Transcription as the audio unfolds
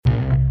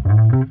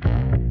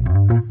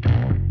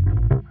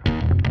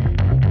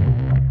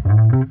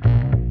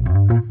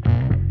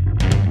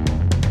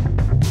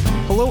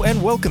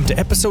Welcome to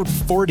episode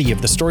 40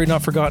 of the Story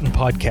Not Forgotten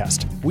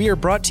podcast. We are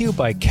brought to you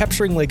by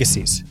Capturing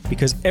Legacies,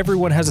 because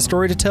everyone has a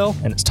story to tell,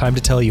 and it's time to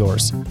tell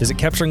yours. Visit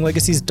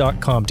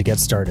capturinglegacies.com to get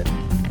started.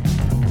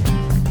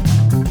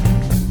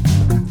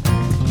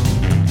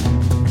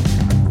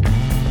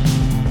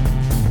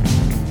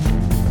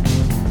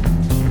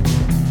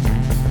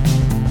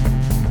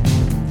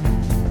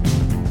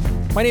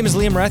 My name is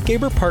Liam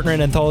Rathgaber, partner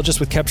and anthologist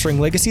with Capturing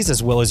Legacies,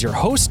 as well as your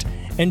host.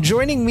 And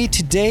joining me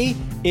today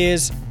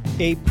is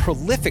a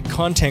prolific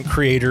content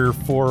creator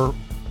for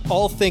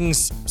all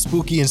things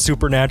spooky and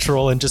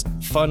supernatural and just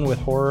fun with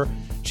horror.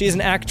 She is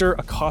an actor,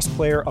 a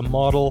cosplayer, a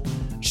model.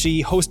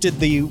 She hosted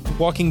the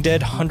Walking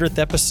Dead 100th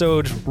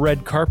episode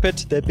Red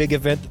Carpet, the big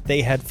event that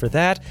they had for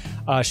that.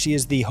 She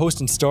is the host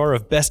and star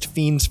of Best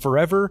Fiends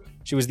Forever.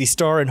 She was the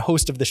star and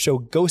host of the show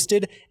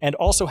Ghosted, and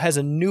also has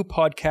a new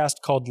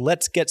podcast called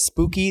Let's Get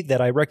Spooky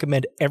that I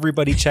recommend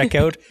everybody check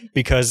out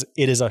because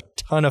it is a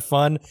ton of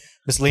fun.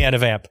 Miss LeeAnna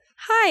Vamp.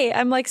 Hi,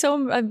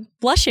 I'm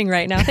blushing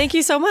right now. Thank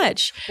you so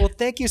much. Well,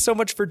 thank you so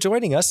much for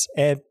joining us.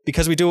 And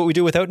because we do what we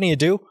do without any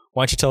ado,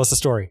 why don't you tell us a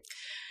story?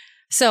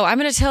 So I'm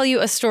going to tell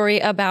you a story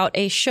about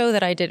a show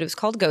that I did. It was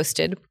called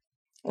Ghosted.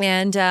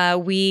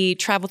 And we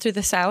traveled through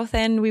the South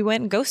and we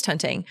went ghost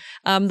hunting.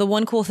 The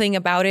one cool thing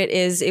about it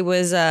is it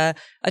was a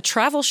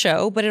travel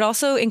show, but it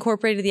also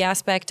incorporated the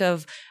aspect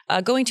of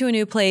going to a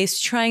new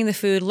place, trying the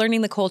food, learning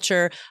the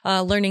culture,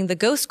 learning the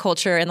ghost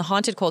culture and the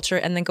haunted culture,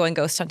 and then going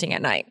ghost hunting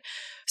at night.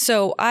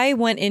 So I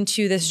went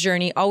into this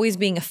journey always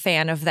being a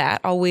fan of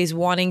that, always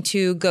wanting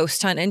to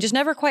ghost hunt and just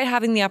never quite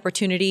having the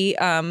opportunity,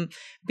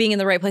 being in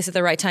the right place at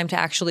the right time to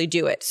actually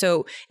do it.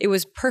 So it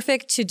was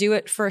perfect to do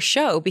it for a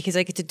show because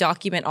I get to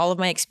document all of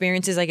my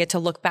experiences. I get to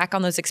look back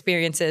on those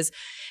experiences.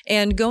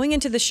 And going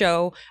into the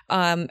show,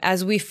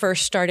 as we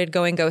first started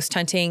going ghost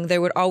hunting,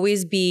 there would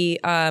always be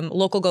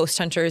local ghost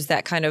hunters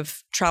that kind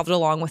of traveled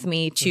along with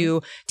me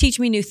to teach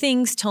me new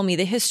things, tell me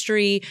the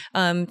history,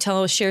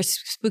 share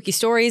spooky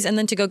stories, and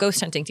then to go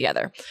ghost hunting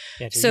together.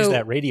 Yeah, to use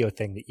that radio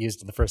thing that you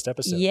used in the first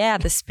episode. Yeah,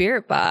 the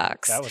spirit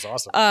box. That was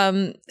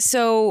awesome.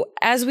 So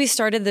as we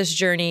started this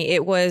journey,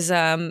 it was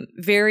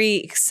very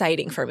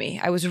exciting for me.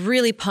 I was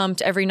really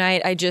pumped every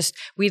night.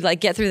 We'd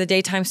like get through the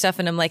daytime stuff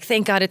and I'm like,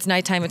 thank God it's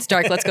nighttime, it's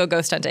dark, let's go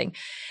ghost hunting.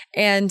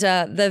 And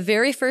the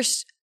very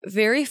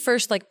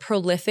first like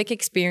prolific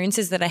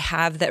experiences that I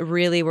have that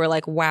really were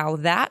like, wow,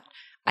 that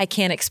I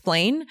can't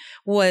explain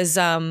was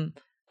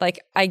like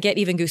I get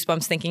even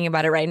goosebumps thinking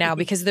about it right now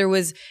because there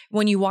was,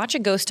 when you watch a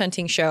ghost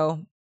hunting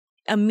show,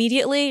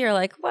 immediately you're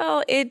like,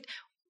 well,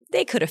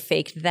 they could have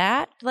faked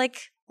that. Like,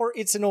 or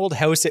it's an old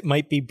house. It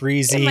might be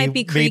breezy. It might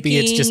be creaking.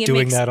 Maybe it's just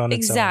doing that on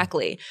its own.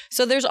 Exactly.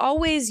 So there's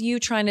always you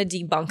trying to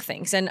debunk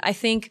things. And I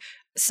think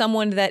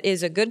someone that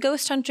is a good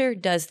ghost hunter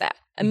does that.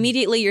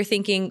 Immediately you're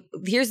thinking,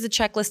 here's the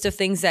checklist of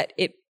things that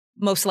it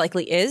most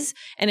likely is.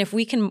 And if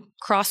we can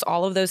cross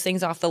all of those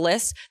things off the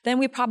list, then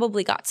we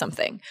probably got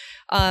something.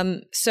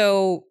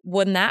 So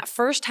when that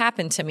first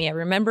happened to me, I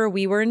remember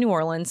we were in New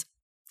Orleans.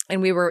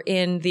 And we were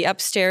in the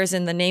upstairs,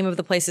 and the name of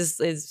the place is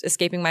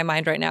escaping my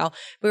mind right now.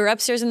 We were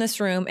upstairs in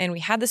this room, and we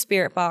had the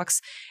spirit box,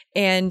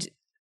 and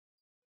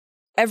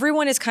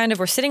everyone is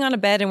we're sitting on a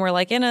bed, and we're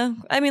like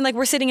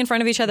we're sitting in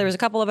front of each other. There's a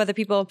couple of other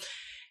people,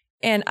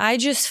 and I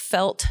just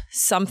felt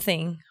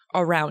something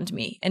around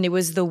me, and it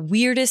was the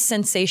weirdest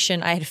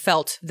sensation I had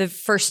felt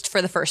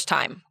for the first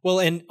time. Well,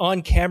 and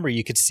on camera,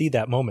 you could see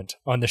that moment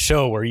on the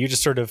show where you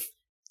just sort of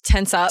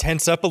tense up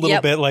a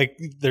little bit, like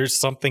there's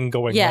something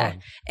going on.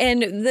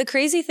 And the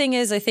crazy thing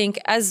is, I think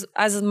as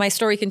my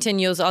story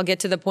continues, I'll get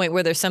to the point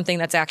where there's something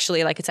that's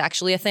actually it's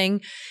actually a thing.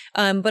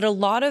 But a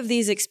lot of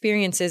these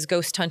experiences,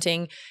 ghost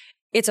hunting,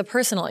 it's a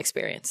personal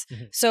experience.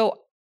 Mm-hmm. So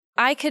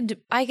I could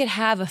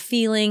have a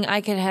feeling, I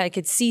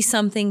could see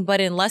something,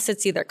 but unless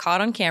it's either caught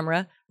on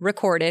camera,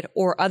 recorded,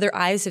 or other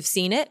eyes have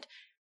seen it,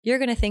 you're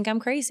going to think I'm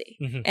crazy.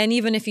 Mm-hmm. And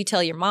even if you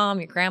tell your mom,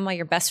 your grandma,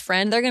 your best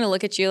friend, they're going to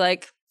look at you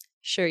like,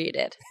 sure you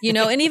did,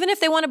 and even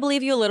if they want to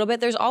believe you a little bit,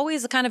 there's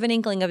always a kind of an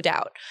inkling of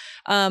doubt.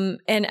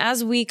 And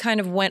as we kind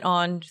of went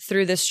on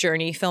through this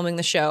journey, filming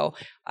the show,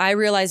 I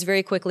realized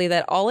very quickly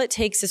that all it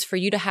takes is for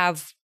you to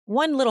have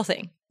one little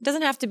thing. It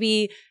doesn't have to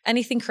be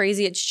anything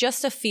crazy. It's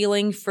just a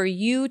feeling for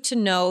you to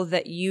know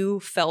that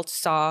you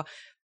saw,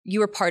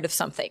 you were part of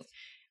something.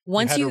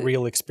 Once you had a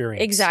real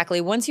experience.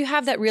 Exactly. Once you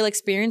have that real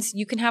experience,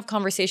 you can have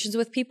conversations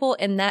with people,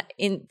 and that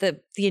in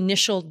the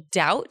initial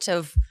doubt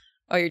of,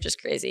 oh, you're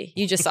just crazy,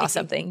 you just saw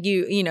something,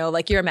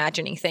 like you're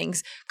imagining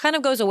things, kind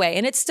of goes away.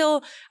 And it's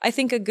still, I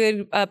think a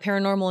good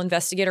paranormal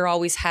investigator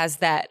always has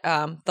that,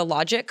 the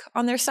logic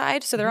on their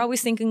side. So they're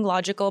always thinking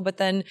logical, but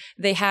then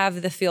they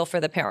have the feel for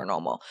the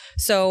paranormal.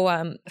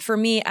 So for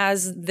me,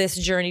 as this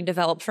journey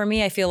developed for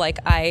me, I feel like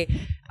I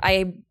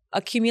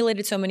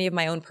accumulated so many of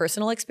my own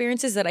personal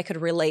experiences that I could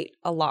relate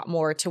a lot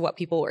more to what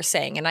people were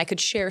saying, and I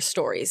could share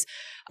stories.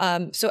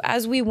 So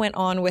as we went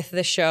on with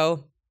the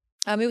show,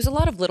 it was a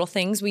lot of little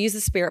things. We use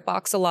the spirit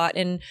box a lot,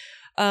 and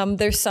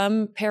there's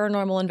some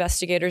paranormal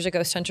investigators or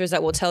ghost hunters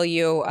that will tell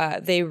you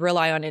they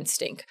rely on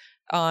instinct.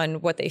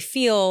 on what they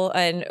feel,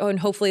 and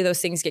hopefully those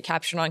things get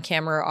captured on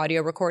camera or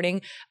audio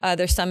recording.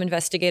 There's some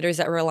investigators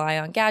that rely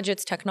on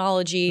gadgets,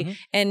 technology,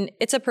 and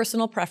it's a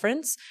personal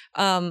preference.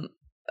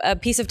 A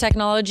piece of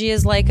technology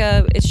is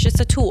it's just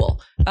a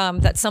tool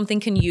that something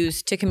can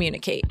use to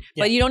communicate,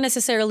 but you don't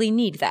necessarily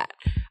need that.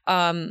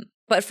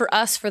 But for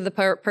us, for the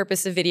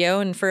purpose of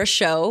video and for a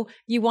show,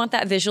 you want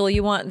that visual.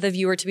 You want the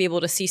viewer to be able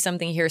to see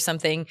something, hear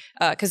something,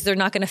 because they're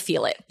not going to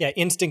feel it. Yeah,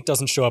 instinct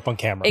doesn't show up on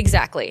camera.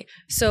 Exactly.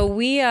 So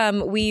we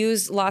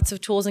use lots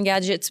of tools and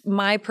gadgets.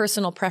 My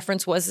personal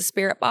preference was the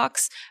spirit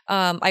box.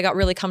 I got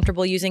really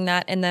comfortable using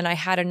that. And then I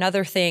had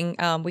another thing.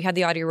 We had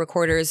the audio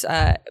recorders,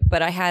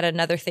 but I had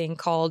another thing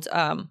called,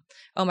 the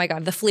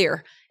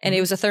FLIR. And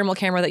it was a thermal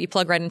camera that you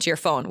plug right into your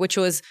phone, which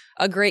was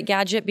a great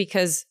gadget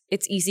because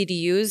it's easy to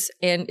use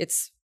and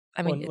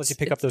unless you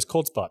pick up those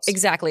cold spots.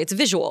 Exactly. It's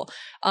visual.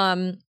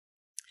 So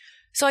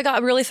I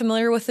got really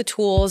familiar with the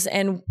tools,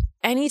 and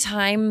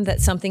anytime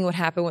that something would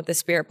happen with the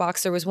spirit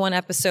box, there was one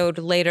episode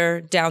later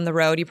down the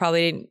road,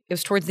 it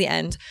was towards the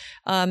end.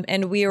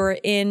 And we were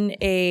in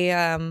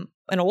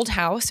an old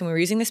house and we were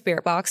using the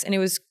spirit box, and it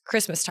was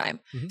Christmas time.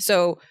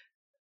 So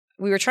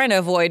we were trying to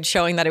avoid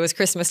showing that it was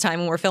Christmas time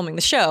when we're filming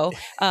the show,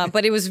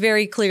 but it was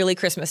very clearly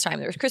Christmas time.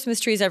 There was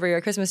Christmas trees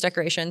everywhere, Christmas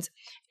decorations,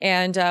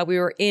 and we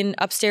were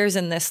upstairs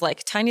in this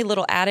tiny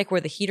little attic where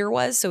the heater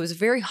was, so it was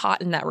very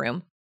hot in that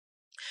room.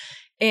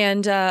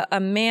 And a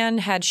man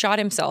had shot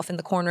himself in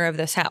the corner of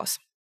this house,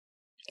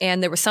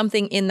 and there was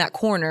something in that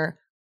corner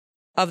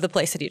of the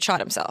place that he had shot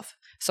himself.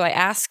 So I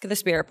asked the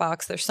spirit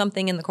box, there's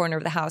something in the corner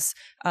of the house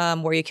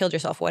where you killed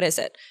yourself. What is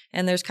it?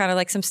 And there's kind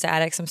of some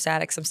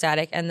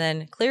static. And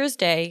then clear as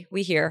day,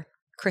 we hear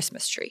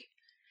Christmas tree.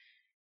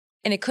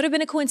 And it could have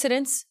been a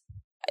coincidence.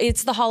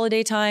 It's the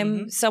holiday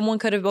time. Someone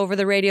could have over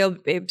the radio,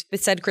 it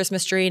said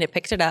Christmas tree and it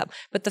picked it up.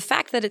 But the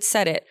fact that it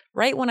said it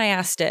right when I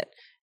asked it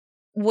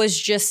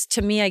was just,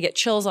 to me, I get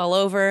chills all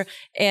over.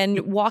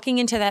 And walking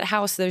into that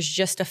house, there's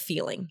just a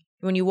feeling.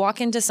 When you walk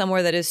into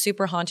somewhere that is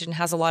super haunted and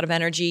has a lot of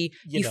energy,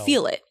 you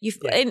feel it.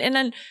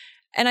 And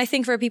I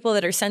think for people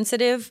that are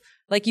sensitive,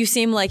 you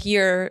seem like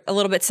you're a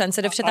little bit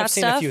sensitive to that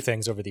stuff. I've seen a few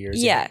things over the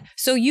years. Yeah.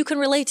 So you can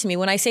relate to me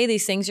when I say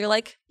these things. You're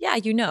like, yeah,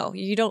 you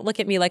don't look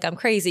at me like I'm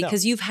crazy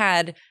because you've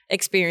had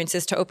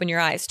experiences to open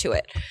your eyes to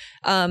it.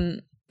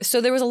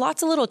 So there was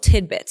lots of little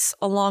tidbits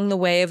along the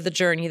way of the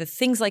journey, the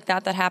things like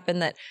that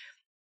happened that,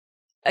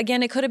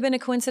 again, it could have been a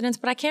coincidence,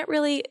 but I can't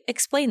really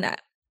explain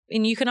that.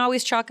 And you can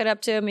always chalk it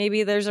up to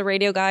maybe there's a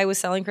radio guy who was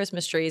selling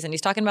Christmas trees and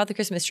he's talking about the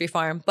Christmas tree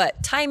farm.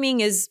 But timing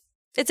it's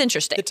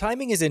interesting. The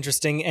timing is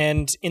interesting.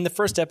 And in the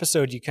first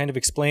episode, you kind of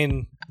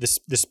explain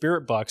the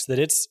spirit box, that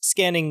it's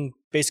scanning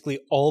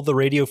basically all the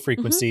radio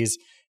frequencies.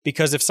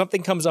 Because if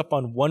something comes up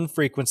on one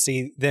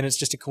frequency, then it's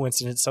just a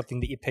coincidence, something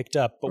that you picked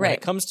up. But when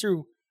it comes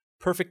through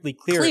perfectly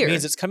clear, it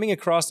means it's coming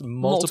across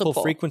multiple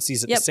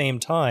frequencies at the same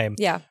time.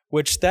 Yeah.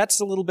 Which that's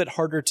a little bit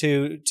harder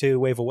to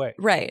wave away.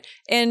 Right.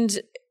 And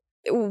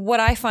what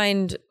I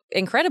find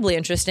incredibly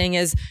interesting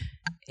is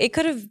it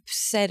could have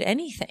said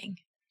anything.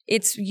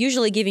 It's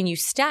usually giving you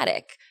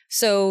static.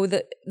 So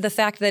the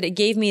fact that it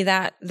gave me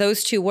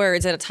those two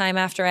words at a time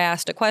after I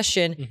asked a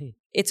question,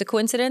 it's a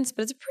coincidence,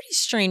 but it's a pretty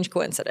strange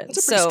coincidence.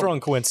 It's a pretty strong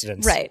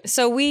coincidence. Right.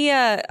 So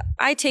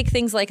I take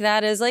things like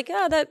that as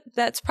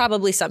that's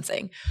probably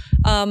something.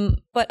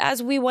 But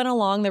as we went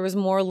along, there was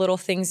more little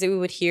things that we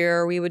would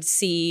hear, we would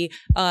see.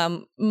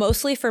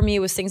 Mostly for me, it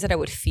was things that I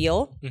would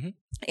feel.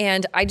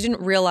 And I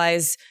didn't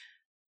realize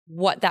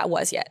what that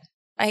was yet.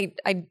 I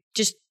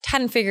just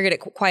hadn't figured it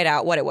quite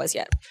out what it was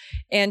yet.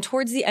 And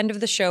towards the end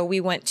of the show,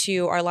 we went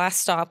to, our last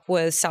stop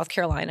was South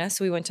Carolina.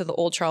 So we went to the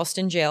Old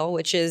Charleston Jail,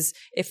 which is,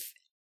 if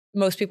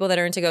most people that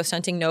are into ghost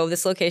hunting know of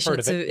this location,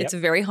 it's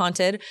very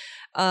haunted.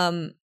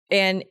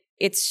 And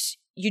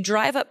you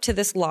drive up to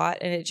this lot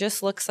and it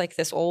just looks like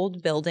this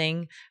old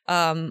building.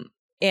 And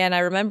I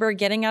remember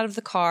getting out of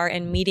the car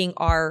and meeting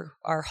our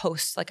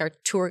host, our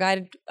tour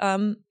guide.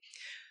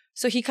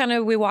 So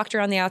we walked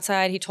around the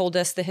outside. He told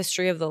us the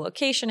history of the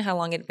location, how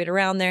long it had been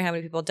around there, how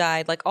many people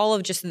died, all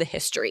of just the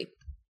history.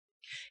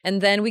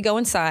 And then we go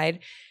inside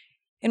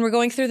and we're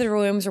going through the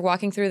rooms, we're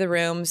walking through the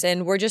rooms,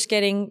 and we're just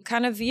getting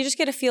you just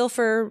get a feel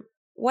for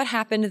what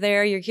happened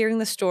there. You're hearing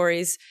the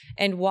stories,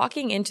 and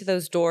walking into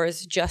those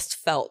doors just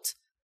felt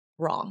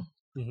wrong.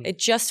 It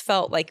just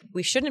felt like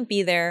we shouldn't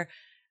be there.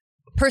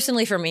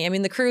 Personally for me,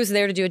 the crew's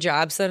there to do a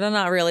job, so they're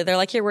not really. They're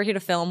like, here, we're here to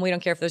film. We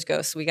don't care if there's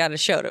ghosts. We got a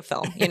show to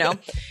film,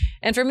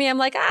 And for me, I'm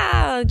like,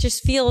 it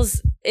just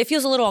feels a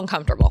little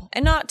uncomfortable.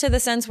 And not to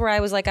the sense where I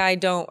was like, I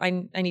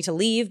need to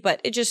leave,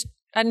 but I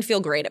didn't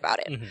feel great about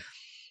it.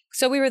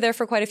 So we were there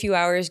for quite a few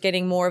hours,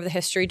 getting more of the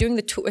history, doing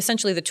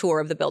essentially the tour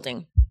of the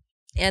building.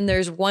 And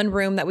there's one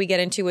room that we get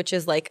into, which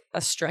is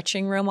a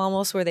stretching room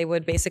almost, where they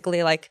would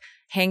basically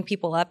hang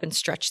people up and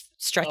stretch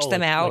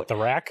them out. Like the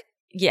rack?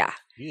 Yeah.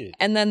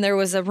 And then there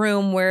was a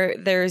room where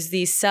there's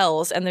these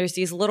cells and there's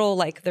these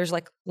little there's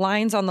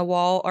lines on the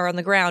wall or on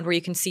the ground where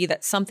you can see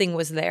that something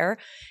was there.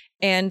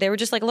 And they were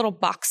just little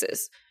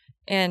boxes.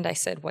 And I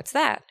said, what's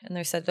that? And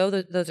they said,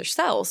 those are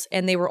cells.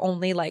 And they were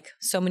only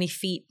so many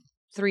feet,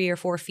 3 or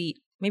 4 feet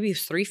maybe it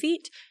was 3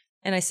 feet.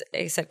 And I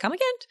said, come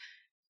again?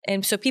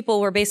 And so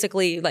people were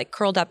basically like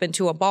curled up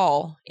into a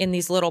ball in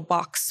these little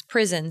box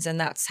prisons, and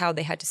that's how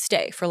they had to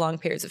stay for long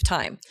periods of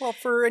time. Well,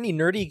 for any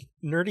nerdy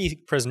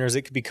prisoners,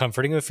 it could be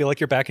comforting to feel like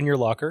you're back in your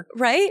locker.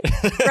 Right?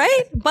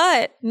 Right?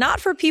 But not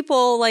for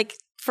people like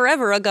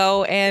forever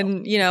ago.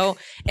 And, you know,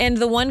 and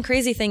the one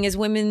crazy thing is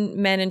women,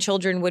 men, and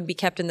children would be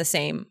kept in the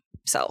same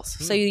cells.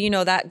 So, you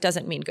know, that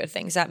doesn't mean good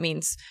things. That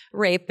means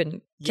rape and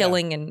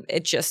killing, and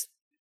it just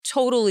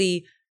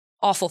totally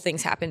awful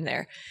things happen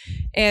there.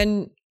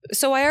 And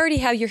so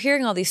you're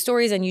hearing all these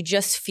stories, and you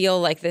just feel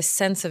like this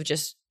sense of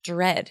just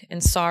dread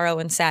and sorrow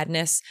and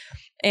sadness.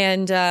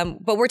 And,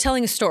 but we're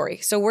telling a story.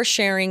 So we're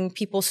sharing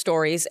people's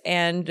stories,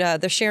 and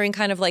they're sharing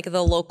kind of like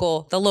the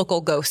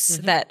local ghosts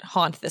that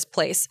haunt this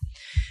place.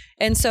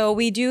 And so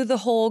we do the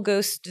whole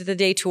the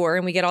day tour,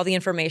 and we get all the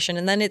information,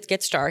 and then it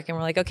gets dark, and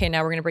we're like, okay,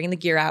 now we're going to bring the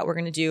gear out. We're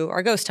going to do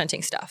our ghost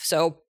hunting stuff.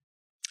 So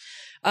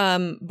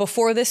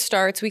before this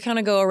starts, we kind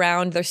of go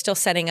around. They're still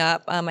setting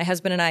up. My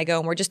husband and I go,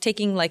 and we're just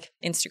taking like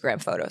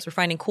Instagram photos. We're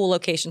finding cool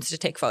locations to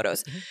take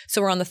photos.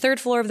 So we're on the 3rd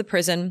floor of the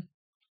prison,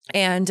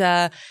 and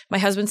my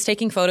husband's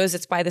taking photos.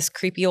 It's by this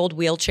creepy old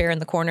wheelchair in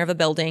the corner of a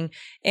building,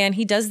 and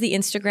he does the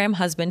Instagram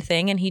husband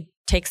thing, and he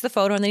takes the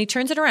photo and then he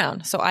turns it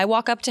around. So I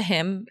walk up to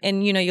him,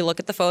 and you know, you look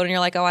at the photo and you're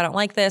like, oh, I don't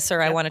like this,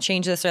 or I want to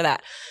change this or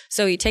that.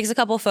 So he takes a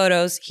couple of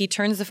photos, he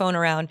turns the phone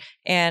around,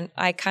 and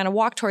I kind of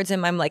walk towards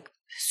him. I'm like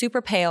super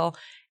pale,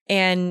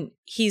 and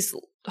he's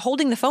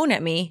holding the phone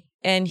at me,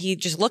 and he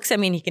just looks at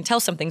me, and he can tell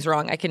something's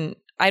wrong.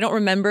 I don't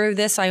remember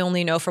this. I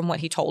only know from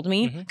what he told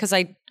me, because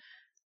I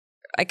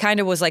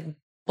kind of was like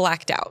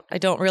blacked out. I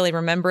don't really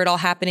remember it all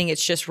happening.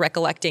 It's just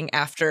recollecting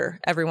after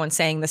everyone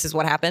saying this is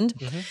what happened.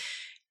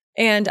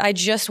 And I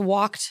just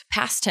walked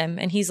past him,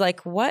 and he's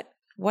like, where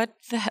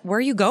are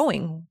you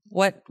going?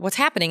 What's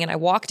happening? And I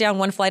walk down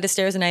one flight of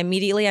stairs, and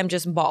I'm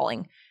just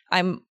bawling.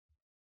 I'm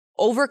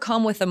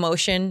overcome with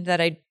emotion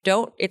that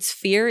it's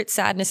fear, it's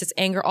sadness, it's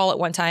anger all at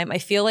one time. I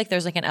feel like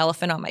there's like an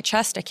elephant on my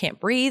chest. I can't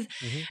breathe.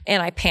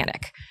 And I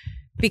panic,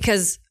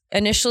 because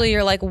initially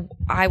you're like,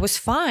 I was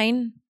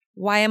fine.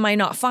 Why am I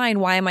not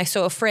fine? Why am I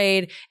so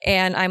afraid?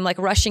 And I'm like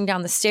rushing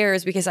down the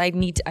stairs because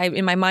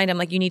in my mind, I'm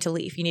like, you need to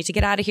leave. You need to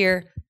get out of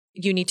here.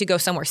 You need to go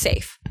somewhere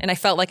safe. And I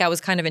felt like I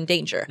was kind of in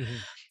danger.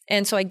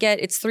 And so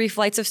it's 3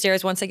 flights of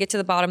stairs. Once I get to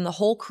the bottom, the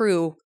whole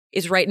crew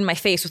is right in my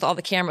face with all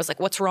the cameras, like,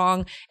 what's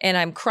wrong? And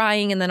I'm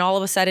crying. And then all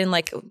of a sudden,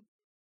 like,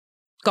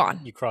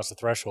 gone. You cross the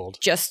threshold.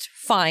 Just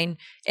fine.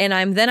 And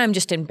I'm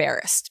just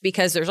embarrassed,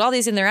 because there's all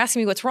these in there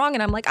asking me what's wrong.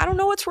 And I'm like, I don't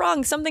know what's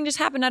wrong. Something just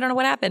happened. I don't know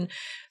what happened.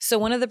 So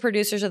one of the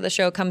producers of the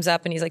show comes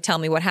up, and he's like, tell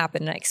me what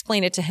happened. And I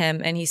explained it to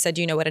him, and he said,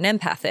 do you know what an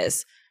empath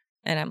is?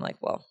 And I'm like,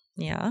 well,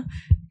 yeah.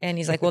 And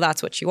he's like, well,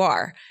 that's what you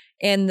are.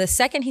 And the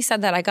second he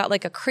said that, I got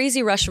like a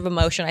crazy rush of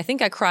emotion. I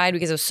think I cried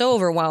because I was so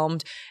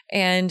overwhelmed.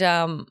 And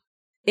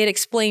it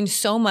explained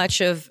so much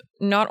of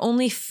not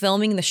only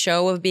filming the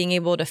show, of being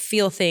able to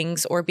feel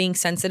things or being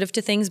sensitive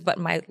to things, but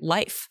my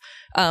life.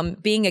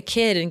 Being a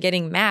kid and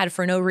getting mad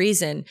for no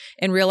reason,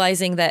 and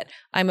realizing that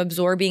I'm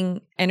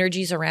absorbing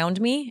energies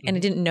around me, and I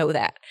didn't know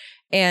that.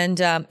 And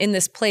in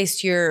this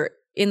place, you're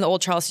in the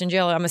old Charleston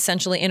jail, I'm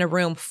essentially in a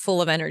room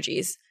full of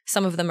energies.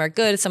 Some of them are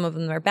good, some of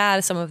them are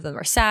bad, some of them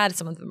are sad,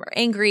 some of them are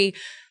angry.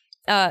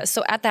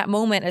 So at that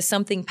moment, as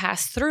something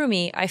passed through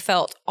me, I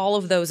felt all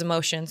of those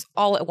emotions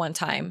all at one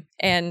time.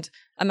 And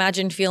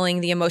imagine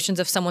feeling the emotions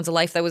of someone's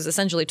life that was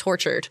essentially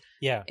tortured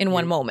in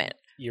one moment.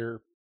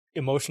 You're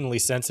emotionally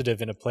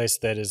sensitive in a place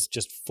that is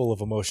just full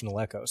of emotional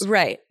echoes.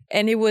 Right.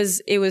 And it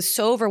was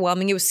so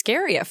overwhelming. It was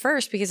scary at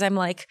first, because I'm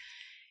like,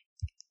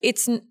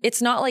 it's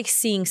not like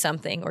seeing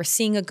something or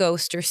seeing a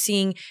ghost or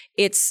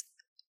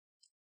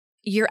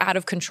you're out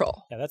of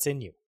control. Yeah, that's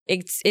in you.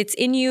 It's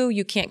in you.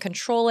 You can't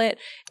control it.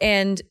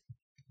 And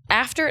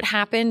after it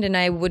happened, and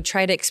I would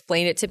try to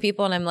explain it to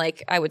people, and I'm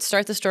like, I would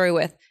start the story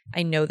with,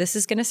 I know this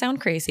is going to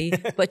sound crazy,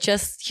 but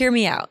just hear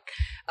me out.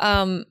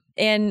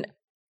 And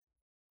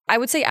I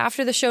would say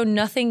after the show,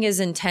 nothing as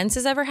intense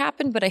has ever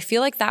happened, but I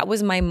feel like that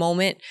was my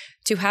moment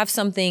to have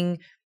something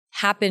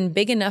happen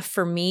big enough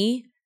for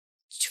me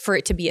for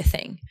it to be a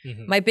thing.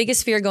 My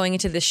biggest fear going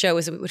into this show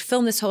is that we would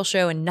film this whole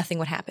show and nothing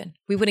would happen.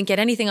 We wouldn't get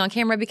anything on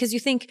camera, because you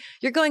think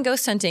you're going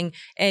ghost hunting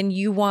and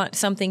you want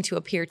something to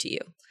appear to you.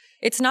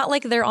 It's not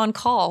like they're on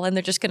call and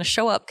they're just going to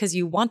show up because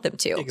you want them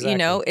to. Exactly. You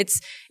know,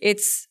 it's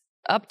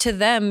up to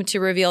them to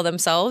reveal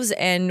themselves,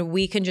 and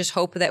we can just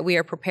hope that we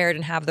are prepared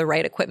and have the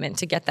right equipment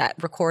to get that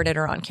recorded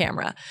or on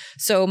camera.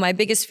 So my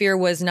biggest fear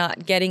was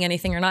not getting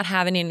anything or not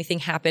having anything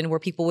happen where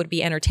people would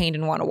be entertained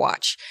and want to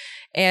watch.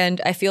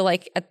 And I feel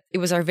like it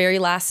was our very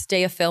last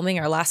day of filming,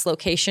 our last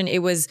location.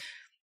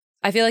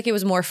 I feel like it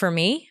was more for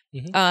me,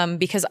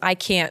 because I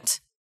can't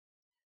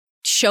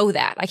show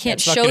that. I can't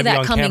show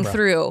that coming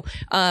through.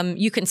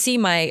 You can see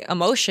my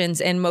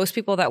emotions, and most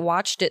people that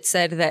watched it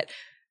said that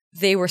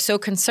they were so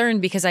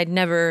concerned because I'd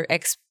never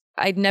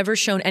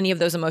shown any of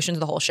those emotions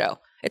the whole show.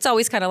 It's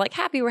always kind of like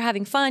happy, we're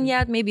having fun.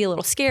 Yeah, maybe a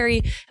little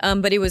scary.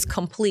 But it was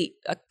complete.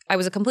 I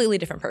was a completely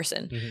different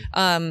person.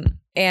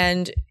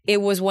 And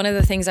it was one of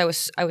the things I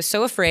was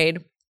so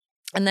afraid.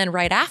 And then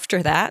right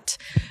after that,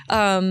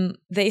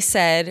 they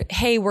said,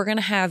 hey, we're going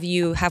to have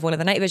you have one of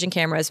the night vision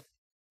cameras,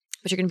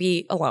 but you're going to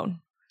be alone.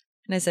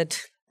 And I said,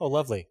 oh,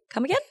 lovely.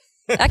 Come again?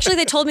 Actually,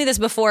 they told me this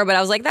before, but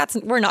I was like,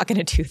 we're not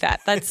going to do that.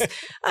 That's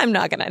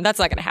not going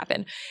to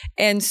happen.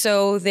 And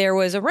so there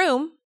was a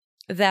room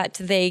that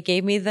they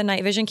gave me the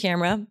night vision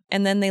camera,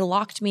 and then they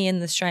locked me in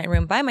this giant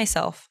room by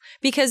myself,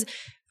 because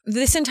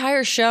this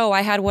entire show,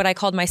 I had what I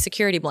called my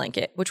security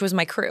blanket, which was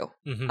my crew.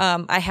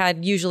 I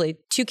had usually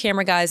 2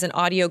 camera guys, an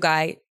audio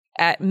guy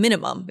at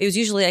minimum. It was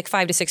usually like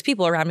 5 to 6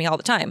 people around me all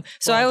the time.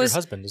 So I was, your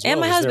husband as well, and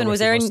my husband was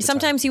there. And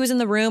sometimes time. he was in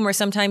the room, or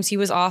sometimes he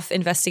was off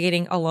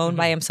investigating alone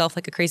by himself,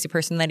 like a crazy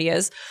person that he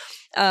is.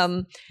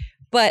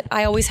 But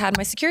I always had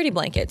my security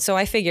blanket. So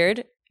I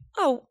figured,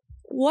 oh,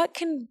 what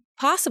can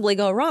possibly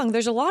go wrong?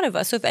 There's a lot of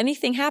us. So if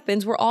anything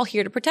happens, we're all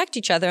here to protect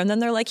each other. And then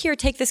they're like, here,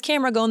 take this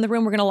camera, go in the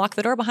room. We're going to lock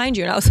the door behind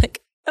you. And I was like,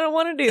 I don't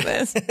want to do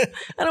this.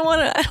 I don't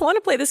want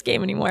to play this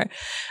game anymore.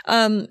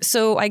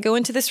 So I go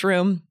into this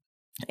room,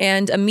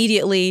 and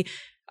immediately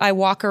I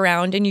walk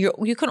around, and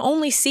you can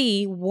only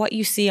see what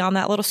you see on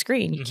that little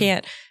screen. You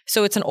can't.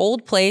 So it's an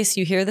old place.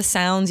 You hear the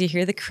sounds, you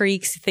hear the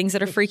creaks, things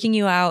that are freaking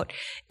you out.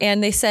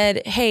 And they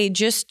said, hey,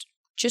 just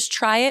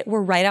try it.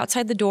 We're right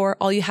outside the door.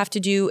 All you have to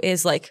do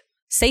is like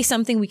say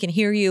something. We can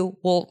hear you.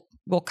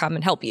 We'll come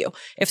and help you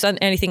if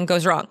anything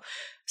goes wrong.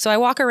 So I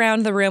walk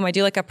around the room, I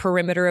do like a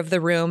perimeter of the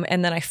room,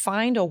 and then I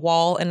find a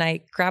wall, and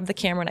I grab the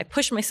camera and I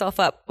push myself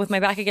up with my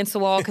back against the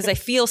wall, because I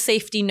feel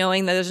safety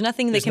knowing that there's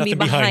nothing that can be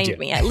behind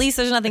me. At least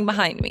there's nothing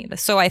behind me.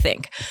 So I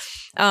think.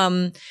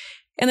 And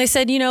they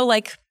said,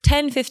 like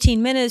 10,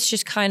 15 minutes,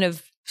 just kind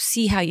of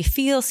see how you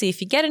feel, see if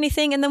you get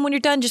anything. And then when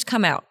you're done, just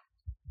come out.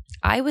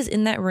 I was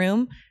in that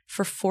room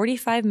for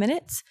 45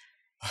 minutes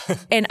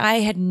and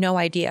I had no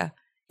idea.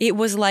 It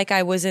was like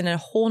I was in a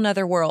whole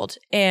nother world.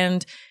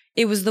 And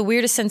it was the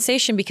weirdest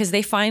sensation, because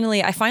I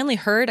finally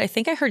heard, I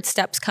think I heard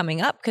steps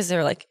coming up, because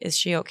they're like, is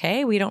she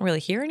okay? We don't really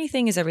hear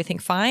anything. Is everything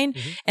fine?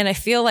 And I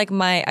feel like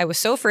I was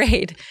so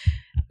afraid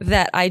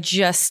that I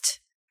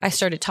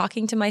started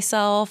talking to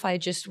myself. I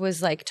just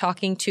was like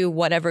talking to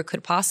whatever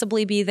could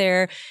possibly be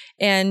there.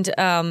 And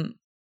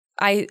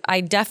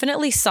I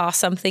definitely saw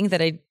something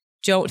that I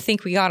don't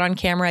think we got on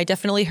camera. I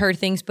definitely heard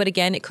things, but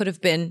again, it could have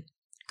been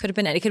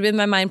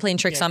my mind playing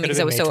tricks on me because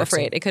I was so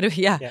afraid. It could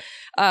have,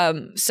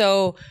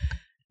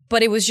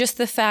 but it was just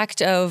the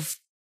fact of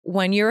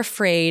when you're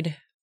afraid,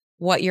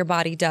 what your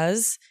body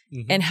does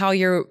and how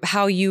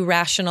you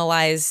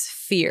rationalize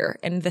fear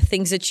and the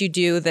things that you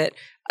do that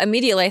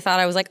immediately I thought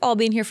I was like, oh, I'll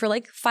be in here for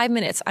like 5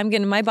 minutes.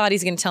 My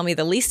body's going to tell me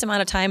the least amount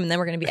of time and then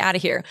we're going to be out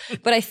of here.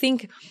 But I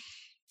think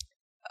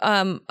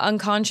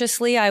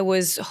unconsciously I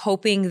was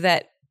hoping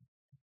that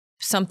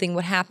something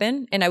would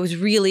happen, and I was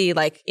really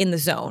like in the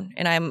zone,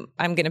 and I'm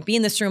going to be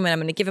in this room and I'm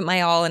going to give it my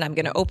all, and I'm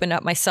going to open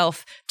up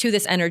myself to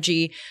this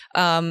energy.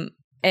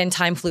 And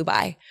time flew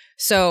by.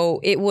 So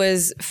it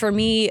was, for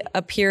me,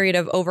 a period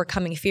of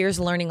overcoming fears,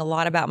 learning a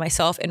lot about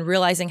myself, and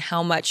realizing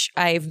how much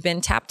I've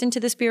been tapped into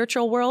the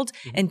spiritual world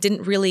and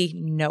didn't really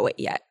know it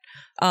yet.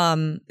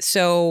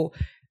 So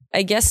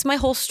I guess my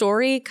whole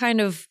story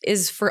kind of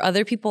is for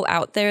other people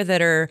out there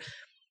that are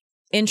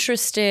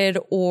interested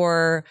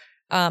or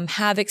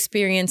have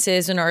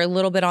experiences and are a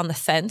little bit on the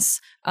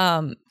fence.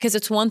 Because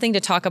it's one thing to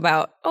talk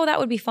about, oh, that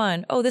would be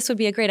fun. Oh, this would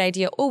be a great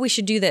idea. Oh, we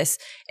should do this.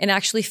 And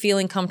actually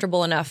feeling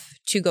comfortable enough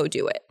to go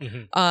do it.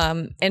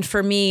 And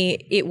for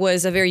me, it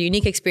was a very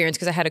unique experience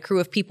because I had a crew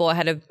of people. I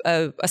had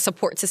a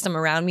support system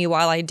around me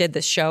while I did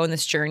this show and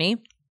this journey.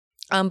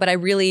 But I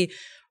really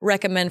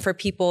recommend for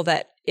people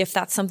that if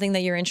that's something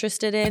that you're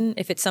interested in,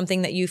 if it's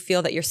something that you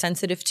feel that you're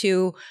sensitive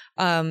to,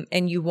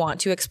 and you want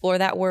to explore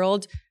that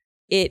world,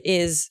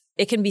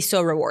 it can be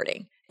so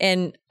rewarding.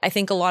 And I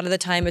think a lot of the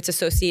time it's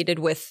associated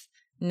with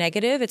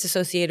negative. It's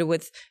associated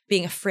with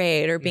being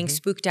afraid or being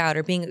spooked out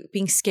or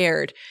being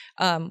scared,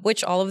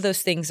 which all of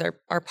those things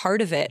are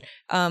part of it.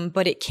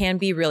 But it can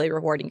be really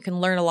rewarding. You can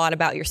learn a lot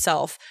about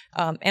yourself,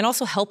 and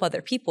also help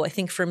other people. I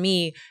think for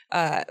me,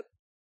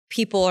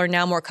 people are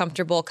now more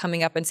comfortable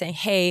coming up and saying,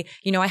 hey,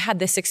 I had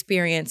this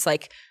experience.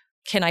 Like,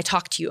 can I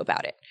talk to you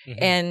about it?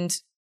 And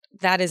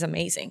that is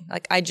amazing.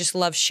 Like, I just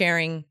love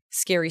sharing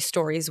scary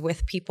stories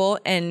with people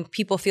and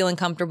people feeling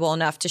comfortable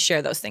enough to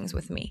share those things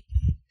with me.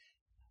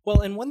 Well,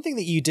 and one thing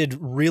that you did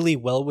really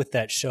well with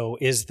that show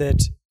is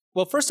that,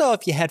 well, first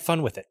off, you had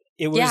fun with it.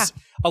 It was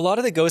a lot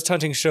of the ghost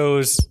hunting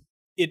shows,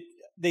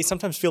 they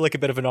sometimes feel like a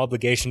bit of an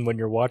obligation when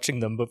you're watching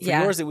them, but for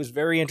yours, it was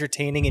very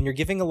entertaining, and you're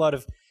giving a lot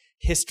of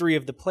history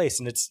of the place.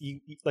 And it's,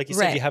 like you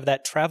said, you have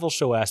that travel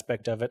show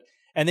aspect of it.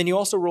 And then you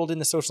also rolled in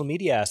the social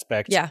media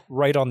aspect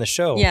right on the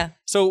show.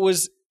 So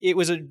it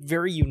was a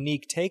very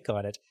unique take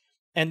on it.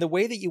 And the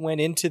way that you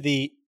went into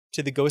the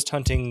ghost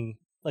hunting,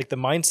 like the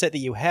mindset that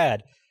you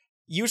had,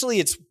 usually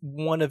it's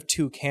one of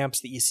two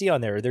camps that you see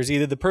on there. There's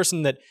either the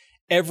person that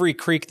every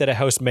creak that a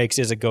house makes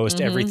is a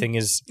ghost, everything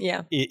is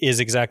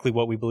exactly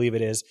what we believe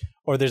it is.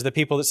 Or there's the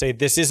people that say,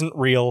 this isn't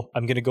real,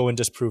 I'm going to go and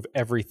disprove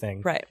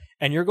everything. Right.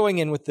 And you're going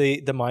in with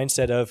the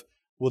mindset of,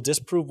 we'll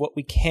disprove what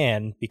we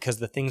can because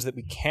the things that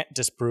we can't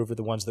disprove are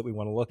the ones that we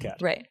want to look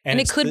at. Right. And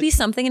it could be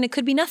something and it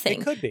could be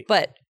nothing. It could be.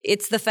 But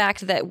it's the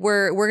fact that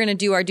we're going to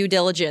do our due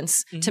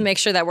diligence to make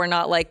sure that we're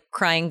not like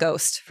crying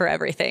ghost for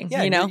everything.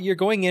 Yeah, you know? You're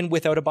going in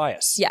without a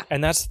bias. Yeah.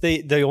 And that's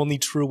the only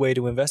true way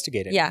to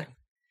investigate it. Yeah.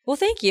 Well,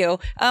 thank you.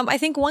 I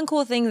think one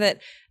cool thing that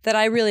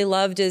I really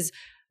loved is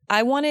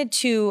I wanted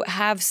to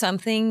have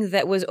something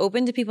that was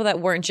open to people that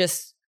weren't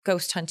just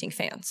ghost hunting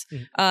fans.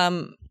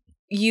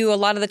 A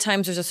lot of the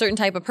times there's a certain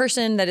type of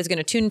person that is going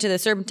to tune into the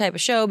certain type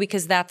of show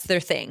because that's their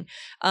thing.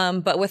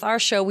 But with our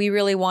show, we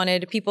really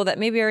wanted people that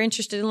maybe are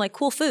interested in like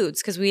cool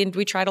foods because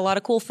we tried a lot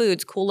of cool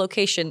foods, cool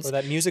locations. Or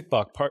that Music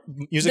Box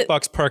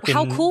Park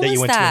how cool that is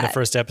you went to in the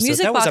first episode.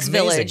 Music that Box was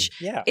amazing. Village.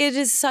 Yeah. It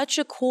is such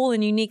a cool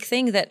and unique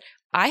thing that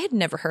I had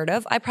never heard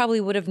of. I probably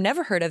would have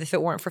never heard of if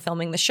it weren't for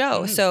filming the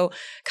show. So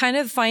kind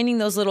of finding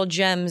those little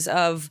gems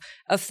of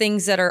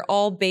things that are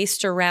all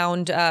based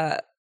around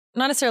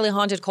not necessarily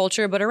haunted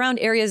culture, but around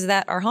areas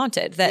that are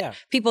haunted, that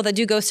people that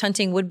do ghost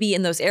hunting would be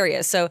in those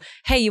areas. So,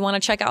 hey, you want to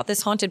check out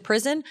this haunted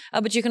prison,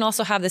 but you can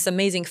also have this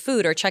amazing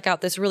food or check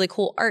out this really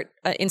cool art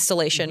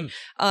installation.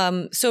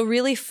 So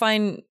really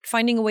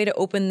finding a way to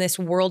open this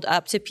world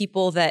up to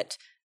people that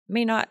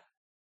may not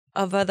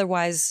have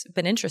otherwise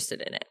been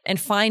interested in it and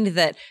find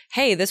that,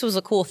 hey, this was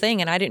a cool thing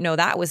and I didn't know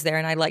that was there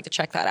and I'd like to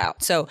check that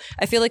out. So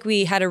I feel like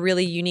we had a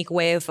really unique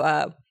way of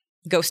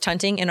ghost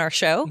hunting in our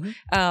show.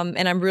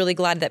 And I'm really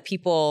glad that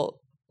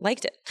people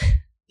liked it.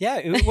 Yeah.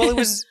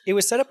 It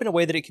was set up in a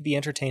way that it could be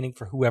entertaining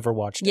for whoever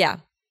watched it. Yeah.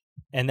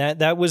 And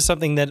that was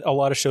something that a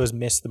lot of shows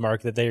missed the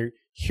mark, that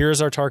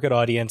here's our target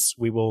audience.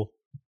 We will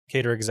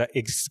cater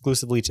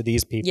exclusively to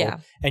these people. Yeah.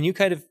 And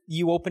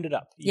you opened it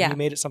up. You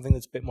made it something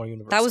that's a bit more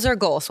universal. That was our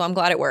goal. So I'm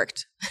glad it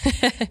worked.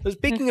 So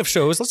speaking of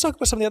shows, let's talk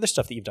about some of the other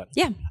stuff that you've done.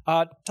 Yeah.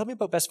 Tell me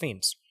about Best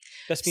Fiends.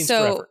 Best Fiends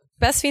Forever.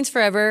 Best Fiends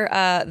Forever.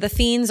 The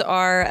Fiends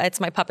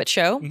it's my puppet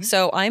show.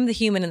 So I'm the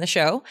human in the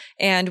show.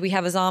 And we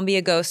have a zombie,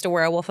 a ghost, a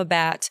werewolf, a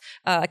bat,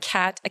 a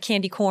cat, a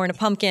candy corn, a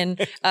pumpkin.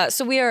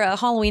 So we are a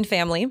Halloween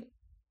family.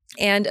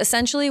 And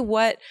essentially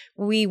what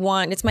we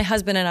want, it's my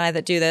husband and I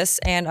that do this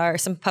and are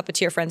some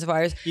puppeteer friends of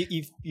ours.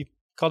 You've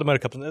called him out a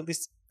couple, at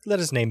least let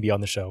his name be on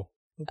the show.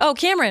 Oh,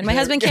 Cameron, my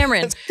husband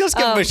Cameron. Let's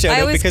give him a shout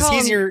out because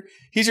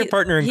he's your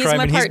partner in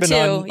crime and he's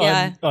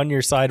been on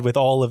your side with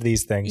all of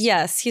these things.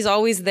 Yes, he's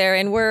always there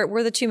and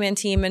we're the two-man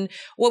team. And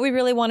what we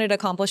really wanted to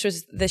accomplish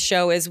with this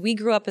show is we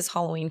grew up as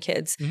Halloween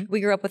kids. We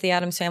grew up with the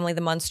Addams Family,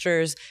 the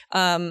Munsters,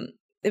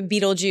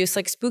 Beetlejuice,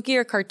 like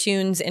spookier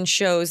cartoons and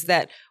shows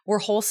that were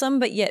wholesome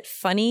but yet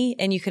funny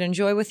and you could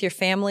enjoy with your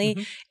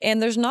family.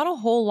 And there's not a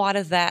whole lot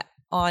of that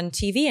on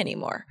TV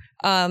anymore.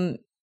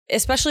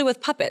 Especially with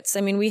puppets.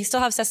 I mean, we still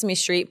have Sesame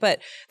Street, but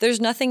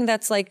there's nothing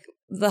that's like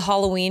the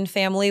Halloween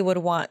family would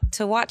want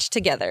to watch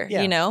together,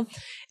 you know?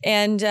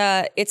 And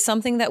it's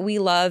something that we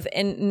love.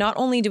 And not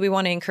only do we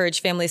want to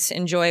encourage families to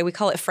enjoy, we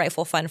call it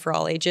frightful fun for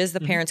all ages. The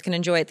parents can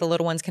enjoy it. The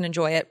little ones can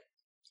enjoy it.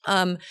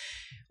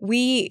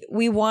 We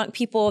want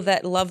people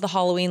that love the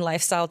Halloween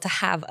lifestyle to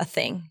have a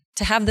thing,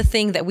 to have the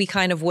thing that we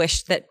kind of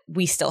wished that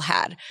we still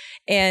had.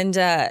 And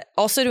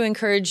also to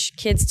encourage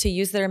kids to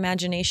use their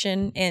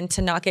imagination and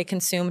to not get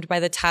consumed by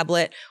the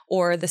tablet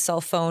or the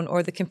cell phone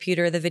or the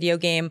computer, the video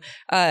game.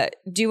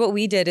 Do what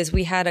we did is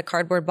we had a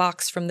cardboard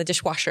box from the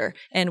dishwasher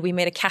and we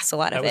made a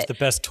castle out of it. That was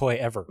the best toy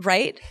ever.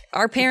 Right?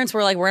 Our parents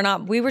were like,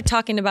 we were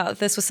talking about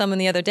this with someone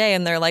the other day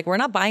and they're like, we're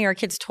not buying our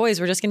kids toys.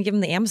 We're just going to give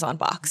them the Amazon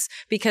box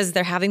because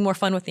they're having more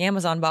fun with the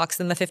Amazon box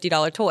than the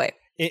 $50 toy.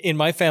 In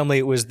my family,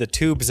 it was the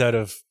tubes out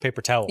of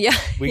paper towel. Yeah,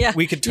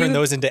 we could turn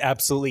those into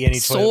absolutely any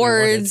toy.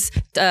 Swords.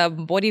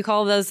 What do you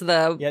call those?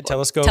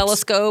 Telescopes.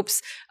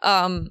 Telescopes.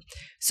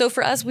 So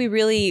for us, we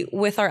really,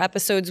 with our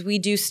episodes, we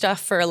do stuff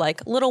for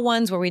like little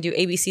ones where we do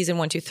ABCs and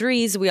 1, 2,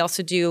 3s. We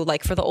also do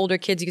like for the older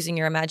kids using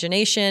your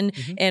imagination.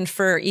 And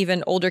for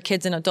even older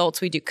kids and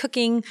adults, we do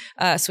cooking.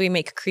 So we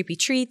make creepy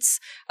treats.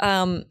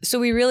 So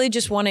we really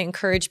just want to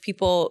encourage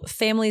people,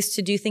 families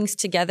to do things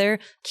together,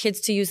 kids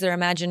to use their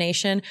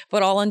imagination,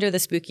 but all under the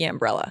spooky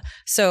umbrella.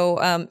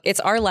 So it's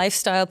our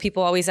lifestyle.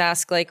 People always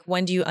ask like,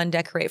 when do you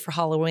undecorate for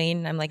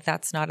Halloween? I'm like,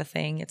 that's not a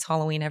thing. It's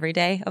Halloween every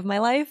day of my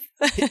life.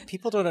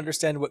 People don't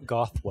understand what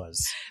goth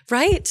was.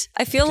 Right?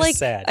 I feel like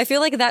sad. I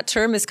feel like that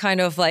term is kind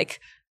of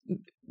like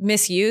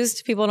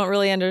misused. People don't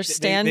really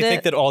understand it. They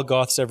think that all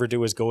goths ever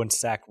do is go and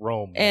sack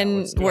Rome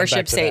and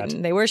worship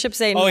Satan. They worship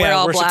Satan. Oh, wear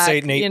all worship black,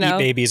 Satan, eat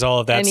babies, all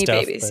of that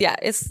stuff. Eat babies. Yeah,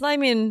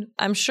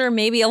 I'm sure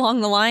maybe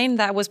along the line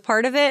that was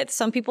part of it.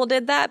 Some people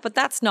did that, but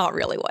that's not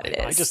really what it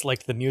is. I just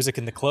liked the music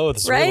and the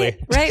clothes. Right, really.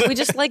 Right. We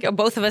just like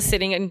both of us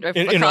sitting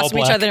across from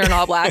each other in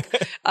all black.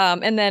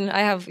 And then I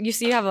have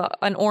you have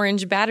an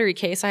orange battery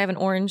case. I have an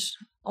orange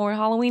or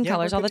Halloween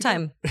colors all the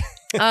time.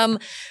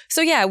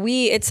 So yeah,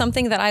 it's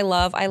something that I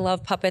love. I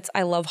love puppets.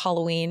 I love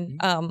Halloween.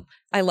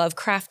 I love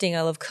crafting.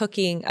 I love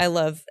cooking. I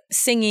love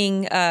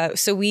singing.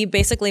 So we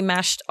basically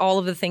mashed all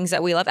of the things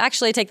that we love.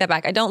 Actually, I take that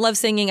back. I don't love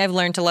singing. I've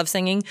learned to love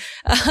singing.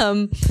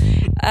 So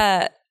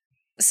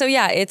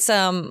yeah, it's,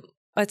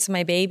 It's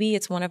my baby.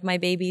 It's one of my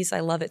babies. I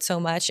love it so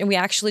much. And we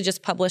actually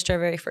just published our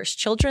very first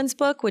children's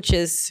book, which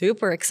is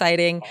super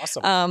exciting.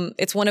 Awesome.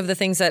 It's one of the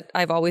things that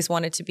I've always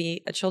wanted to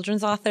be a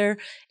children's author.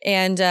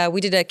 And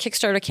we did a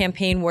Kickstarter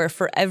campaign where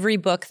for every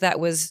book that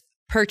was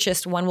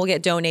purchased, one will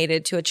get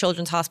donated to a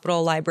children's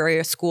hospital, library,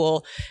 or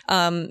school.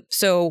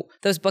 So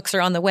those books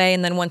are on the way.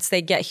 And then once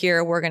they get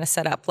here, we're going to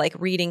set up like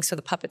reading so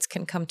the puppets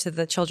can come to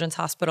the children's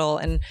hospital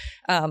and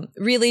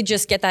really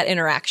just get that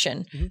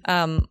interaction.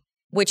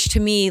 Which to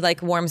me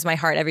like warms my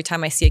heart every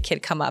time I see a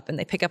kid come up and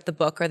they pick up the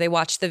book or they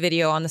watch the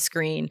video on the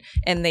screen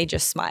and they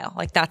just smile.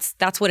 Like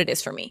that's what it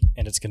is for me.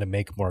 And it's going to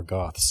make more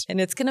goths. And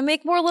it's going to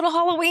make more little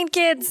Halloween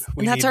kids.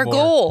 We And that's need our more.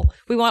 goal.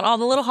 We want all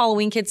the little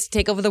Halloween kids to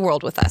take over the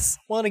world with us.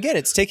 Well, and again,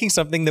 it's taking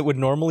something that would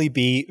normally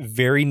be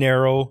very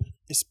narrow,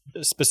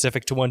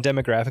 specific to one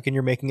demographic, and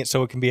you're making it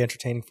so it can be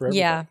entertaining for everybody.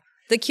 Yeah.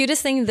 The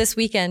cutest thing this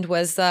weekend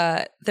was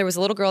there was a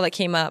little girl that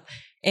came up.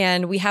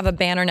 And we have a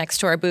banner next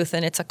to our booth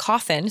and it's a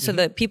coffin so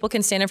that people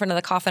can stand in front of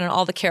the coffin and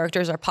all the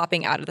characters are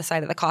popping out of the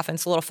side of the coffin.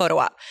 It's a little photo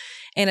op.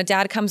 And a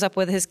dad comes up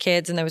with his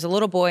kids and there was a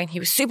little boy and he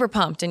was super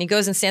pumped and he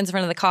goes and stands in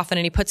front of the coffin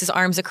and he puts his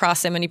arms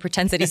across him and he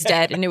pretends that he's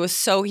dead. And he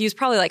was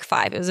probably like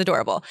 5. It was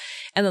adorable.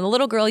 And then the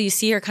little girl, you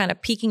see her kind of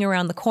peeking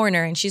around the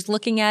corner and she's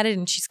looking at it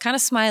and she's kind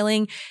of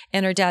smiling.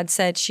 And her dad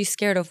said, she's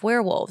scared of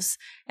werewolves.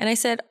 And I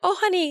said, oh,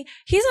 honey,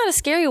 he's not a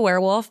scary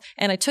werewolf.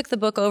 And I took the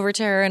book over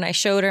to her and I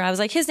showed her. I was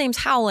like, his name's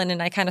Howlin'.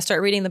 And I kind of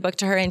start reading the book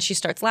to her and she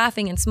starts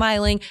laughing and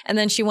smiling. And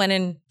then she went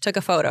and took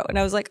a photo. And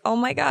I was like, oh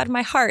my God,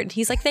 my heart. And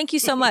he's like, thank you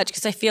so much.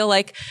 Because I feel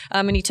like,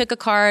 and he took a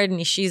card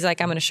and she's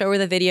like, I'm going to show her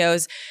the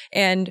videos.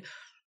 And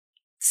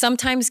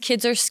sometimes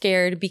kids are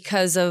scared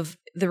because of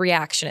the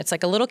reaction. It's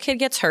like a little kid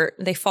gets hurt,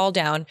 they fall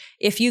down.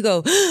 If you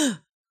go,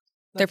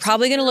 they're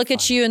probably going to look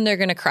at you and they're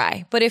going to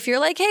cry. But if you're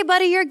like, hey,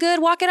 buddy, you're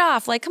good, walk it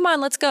off. Like, come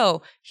on, let's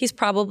go. He's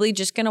probably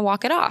just going to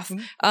walk it off.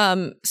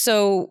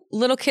 So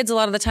little kids a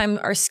lot of the time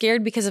are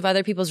scared because of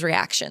other people's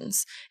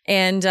reactions.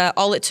 And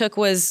all it took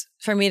was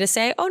for me to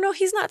say, oh, no,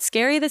 he's not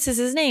scary. This is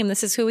his name.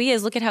 This is who he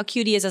is. Look at how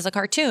cute he is as a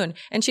cartoon.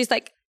 And she's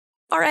like,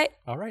 all right.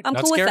 I'm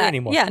not cool with scary that.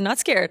 anymore. Yeah, not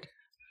scared.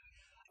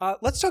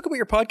 Let's talk about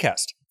your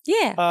podcast.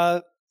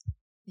 Yeah.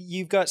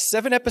 You've got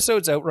 7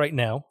 episodes out right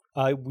now.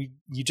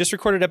 You just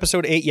recorded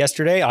episode 8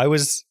 yesterday. I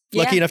was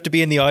lucky enough to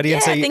be in the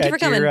audience thank you for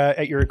coming.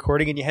 At your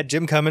recording, and you had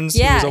Jim Cummins,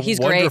 Yeah, who was he's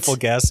a wonderful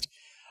great. guest.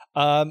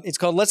 It's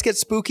called Let's Get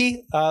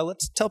Spooky.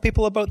 Let's tell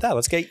people about that.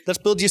 Let's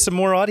build you some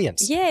more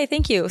audience. Yay,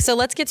 thank you. So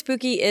Let's Get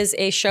Spooky is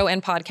a show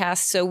and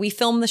podcast. So we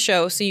film the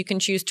show so you can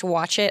choose to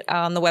watch it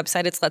on the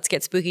website. It's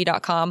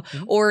letsgetspooky.com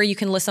or you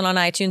can listen on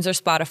iTunes or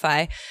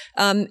Spotify.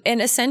 And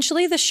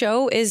essentially the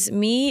show is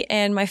me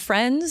and my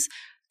friends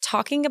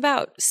talking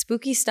about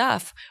spooky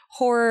stuff,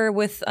 horror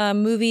with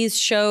movies,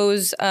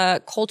 shows,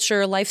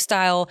 culture,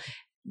 lifestyle,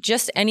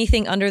 just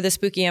anything under the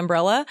spooky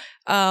umbrella.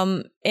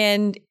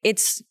 And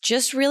it's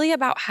just really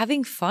about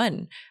having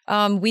fun.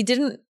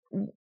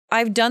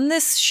 I've done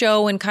this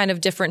show in kind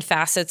of different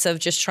facets of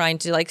just trying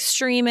to like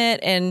stream it.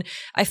 And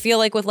I feel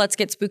like with Let's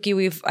Get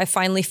Spooky, I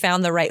finally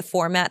found the right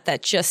format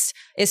that just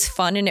is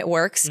fun and it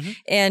works.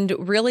 And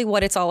really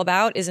what it's all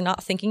about is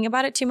not thinking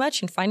about it too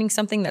much and finding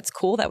something that's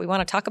cool that we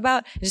want to talk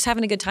about and just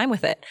having a good time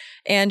with it.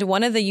 And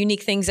one of the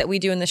unique things that we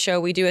do in the show,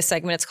 we do a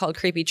segment, it's called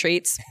Creepy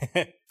Treats.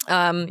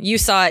 You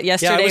saw it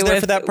yesterday. Yeah, I was there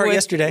for that part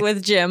yesterday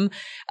with Jim.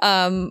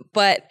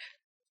 But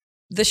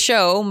the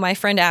show, my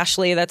friend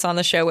Ashley that's on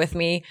the show with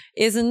me,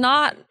 is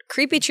not,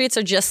 creepy treats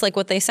are just like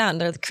what they sound.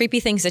 They're the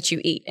creepy things that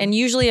you eat, and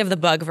usually of the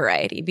bug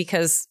variety,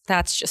 because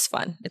that's just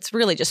fun. It's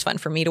really just fun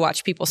for me to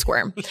watch people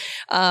squirm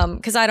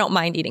because I don't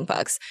mind eating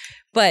bugs.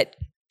 But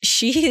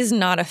she is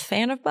not a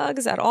fan of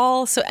bugs at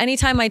all. So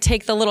anytime I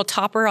take the little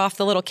topper off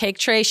the little cake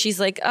tray, she's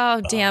like,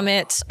 oh, damn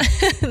it.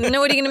 No,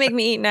 what are you going to make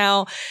me eat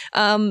now?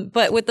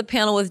 But with the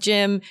panel with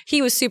Jim,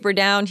 he was super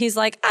down. He's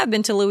like, I've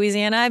been to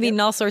Louisiana. I've eaten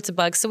all sorts of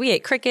bugs. So we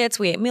ate crickets.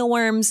 We ate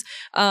mealworms.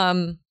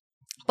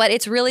 But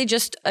it's really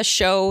just a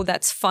show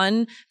that's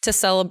fun to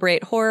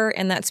celebrate horror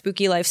and that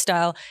spooky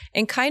lifestyle.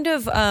 And kind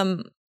of,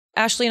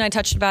 Ashley and I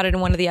touched about it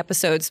in one of the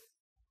episodes.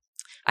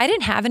 I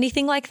didn't have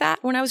anything like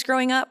that when I was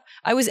growing up.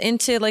 I was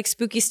into like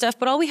spooky stuff,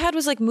 but all we had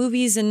was like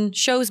movies and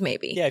shows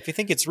maybe. Yeah, if you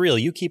think it's real,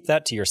 you keep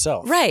that to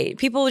yourself. Right.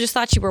 People just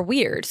thought you were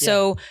weird. Yeah.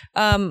 So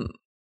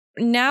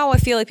now I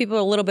feel like people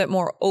are a little bit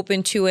more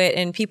open to it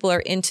and people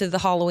are into the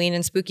Halloween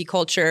and spooky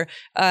culture.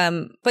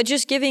 But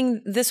just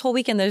giving this whole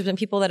weekend, there's been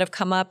people that have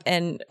come up,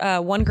 and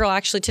one girl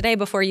actually today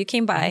before you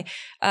came by,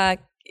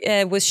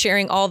 was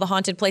sharing all the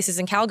haunted places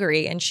in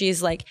Calgary. And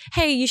she's like,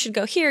 hey, you should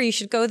go here, you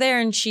should go there.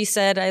 And she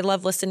said, I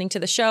love listening to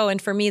the show.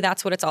 And for me,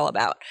 that's what it's all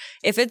about.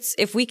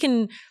 If we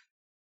can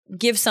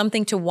give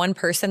something to one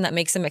person that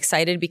makes them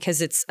excited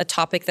because it's a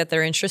topic that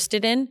they're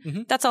interested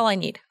in, that's all I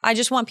need. I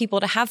just want people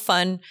to have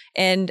fun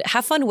and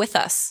have fun with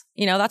us.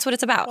 You know, that's what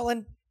it's about. Well,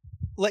 and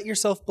let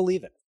yourself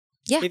believe it.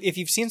 Yeah. If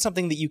you've seen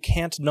something that you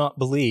can't not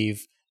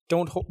believe,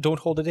 don't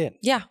hold it in.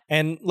 Yeah.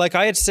 And like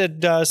I had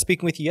said,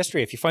 speaking with you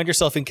yesterday, if you find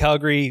yourself in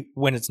Calgary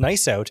when it's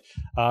nice out,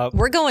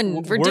 we're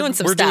doing some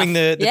stuff. We're doing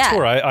the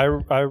tour.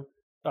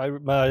 I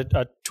I'm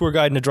a tour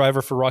guide and a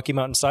driver for Rocky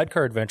Mountain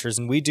Sidecar Adventures,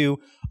 and we do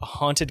a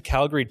haunted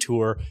Calgary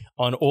tour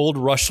on old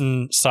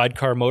Russian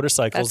sidecar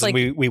motorcycles. That's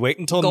and we wait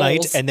until goals.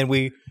 night, and then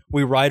we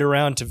ride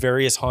around to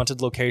various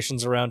haunted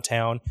locations around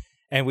town.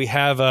 And we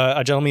have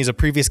a gentleman, he's a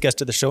previous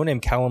guest of the show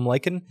named Callum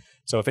Lycan.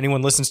 So if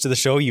anyone listens to the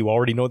show, you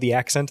already know the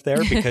accent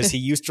there because he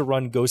used to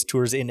run ghost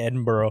tours in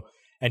Edinburgh.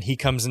 And he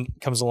comes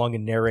along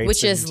and narrates.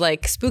 Which is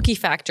like spooky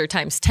factor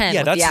times 10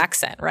 with the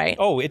accent, right?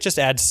 Oh, it just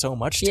adds so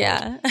much to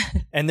it.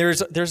 And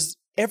there's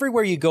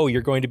everywhere you go,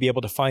 you're going to be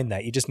able to find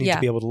that. You just need to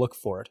be able to look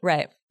for it.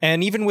 Right.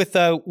 And even with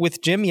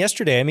Jim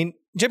yesterday, I mean,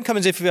 Jim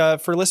Cummins,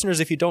 for listeners,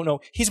 if you don't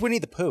know, he's Winnie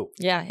the Pooh.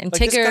 Yeah. And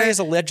this guy is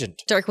a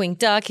legend. Darkwing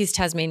Duck, he's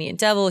Tasmanian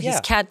Devil,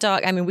 he's Cat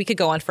Dog. I mean, we could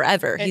go on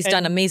forever. He's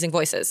done amazing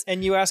voices.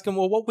 And you ask him,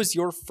 well, what was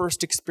your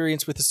first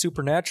experience with the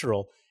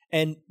supernatural?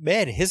 And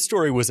man, his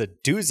story was a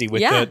doozy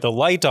with the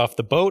light off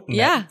the boat.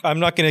 And I'm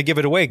not going to give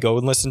it away. Go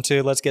and listen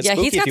to Let's Get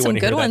Spooky if you want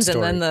to hear that story. Yeah, he's got some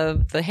good ones. And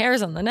then the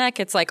hairs on the neck,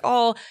 it's like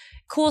all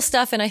cool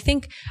stuff. And I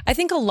think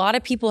a lot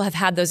of people have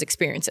had those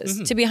experiences.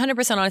 Mm-hmm. To be 100%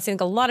 honest, I think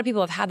a lot of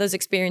people have had those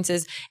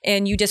experiences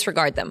and you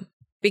disregard them.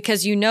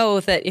 Because you know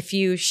that if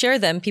you share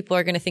them, people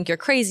are going to think you're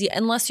crazy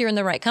unless you're in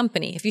the right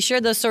company. If you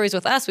shared those stories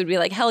with us, we'd be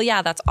like, hell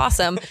yeah, that's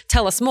awesome.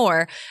 Tell us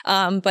more.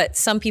 But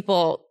some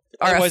people...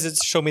 Otherwise,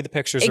 it's show me the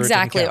pictures.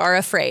 Exactly, are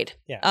afraid.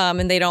 Yeah.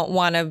 And they don't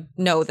want to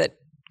know that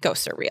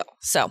ghosts are real.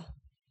 So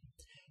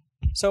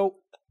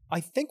I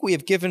think we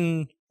have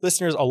given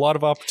listeners a lot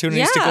of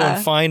opportunities to go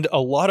and find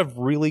a lot of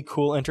really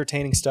cool,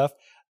 entertaining stuff.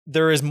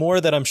 There is more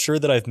that I'm sure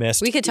that I've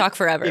missed. We could talk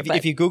forever.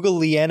 If you Google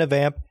LeeAnna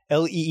Vamp,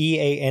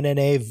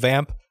 LeeAnna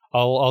Vamp,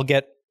 I'll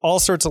get all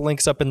sorts of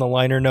links up in the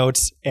liner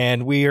notes,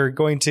 and we are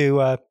going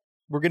to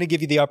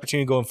give you the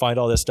opportunity to go and find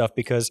all this stuff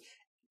because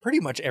pretty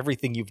much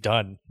everything you've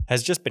done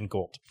has just been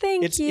gold.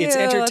 Thank you. It's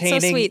entertaining.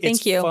 That's so sweet.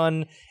 Thank you. It's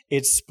fun.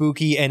 It's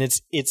spooky, and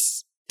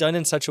it's done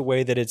in such a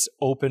way that it's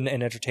open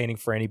and entertaining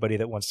for anybody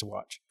that wants to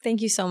watch.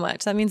 Thank you so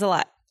much. That means a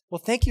lot. Well,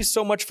 thank you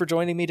so much for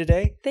joining me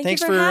today.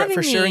 Thanks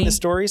for sharing the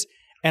stories.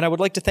 And I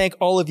would like to thank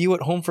all of you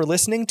at home for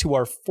listening to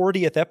our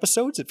 40th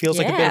episodes. It feels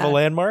like a bit of a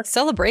landmark.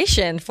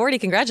 Celebration. 40.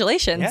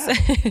 Congratulations.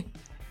 Yeah.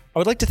 I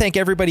would like to thank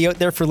everybody out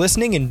there for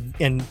listening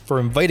and for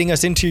inviting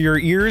us into your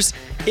ears.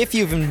 If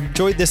you've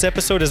enjoyed this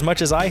episode as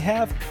much as I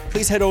have,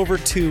 please head over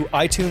to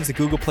iTunes, the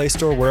Google Play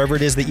Store, wherever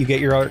it is that you get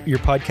your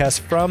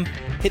podcast from.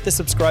 Hit the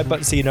subscribe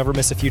button so you never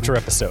miss a future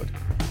episode.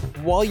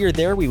 While you're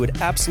there, we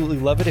would absolutely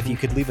love it if you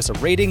could leave us a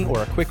rating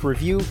or a quick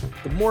review.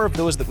 The more of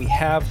those that we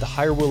have, the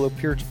higher we'll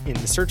appear in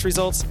the search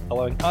results,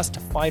 allowing us to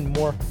find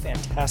more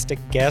fantastic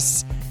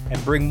guests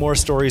and bring more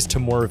stories to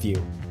more of you.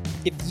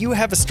 If you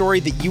have a story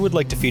that you would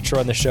like to feature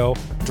on the show,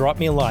 drop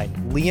me a line,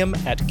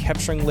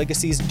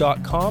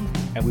 liam@capturinglegacies.com,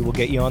 and we will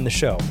get you on the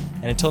show.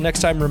 And until next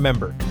time,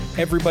 remember,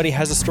 everybody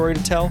has a story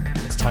to tell.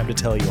 It's time to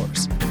tell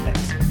yours.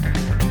 Thanks.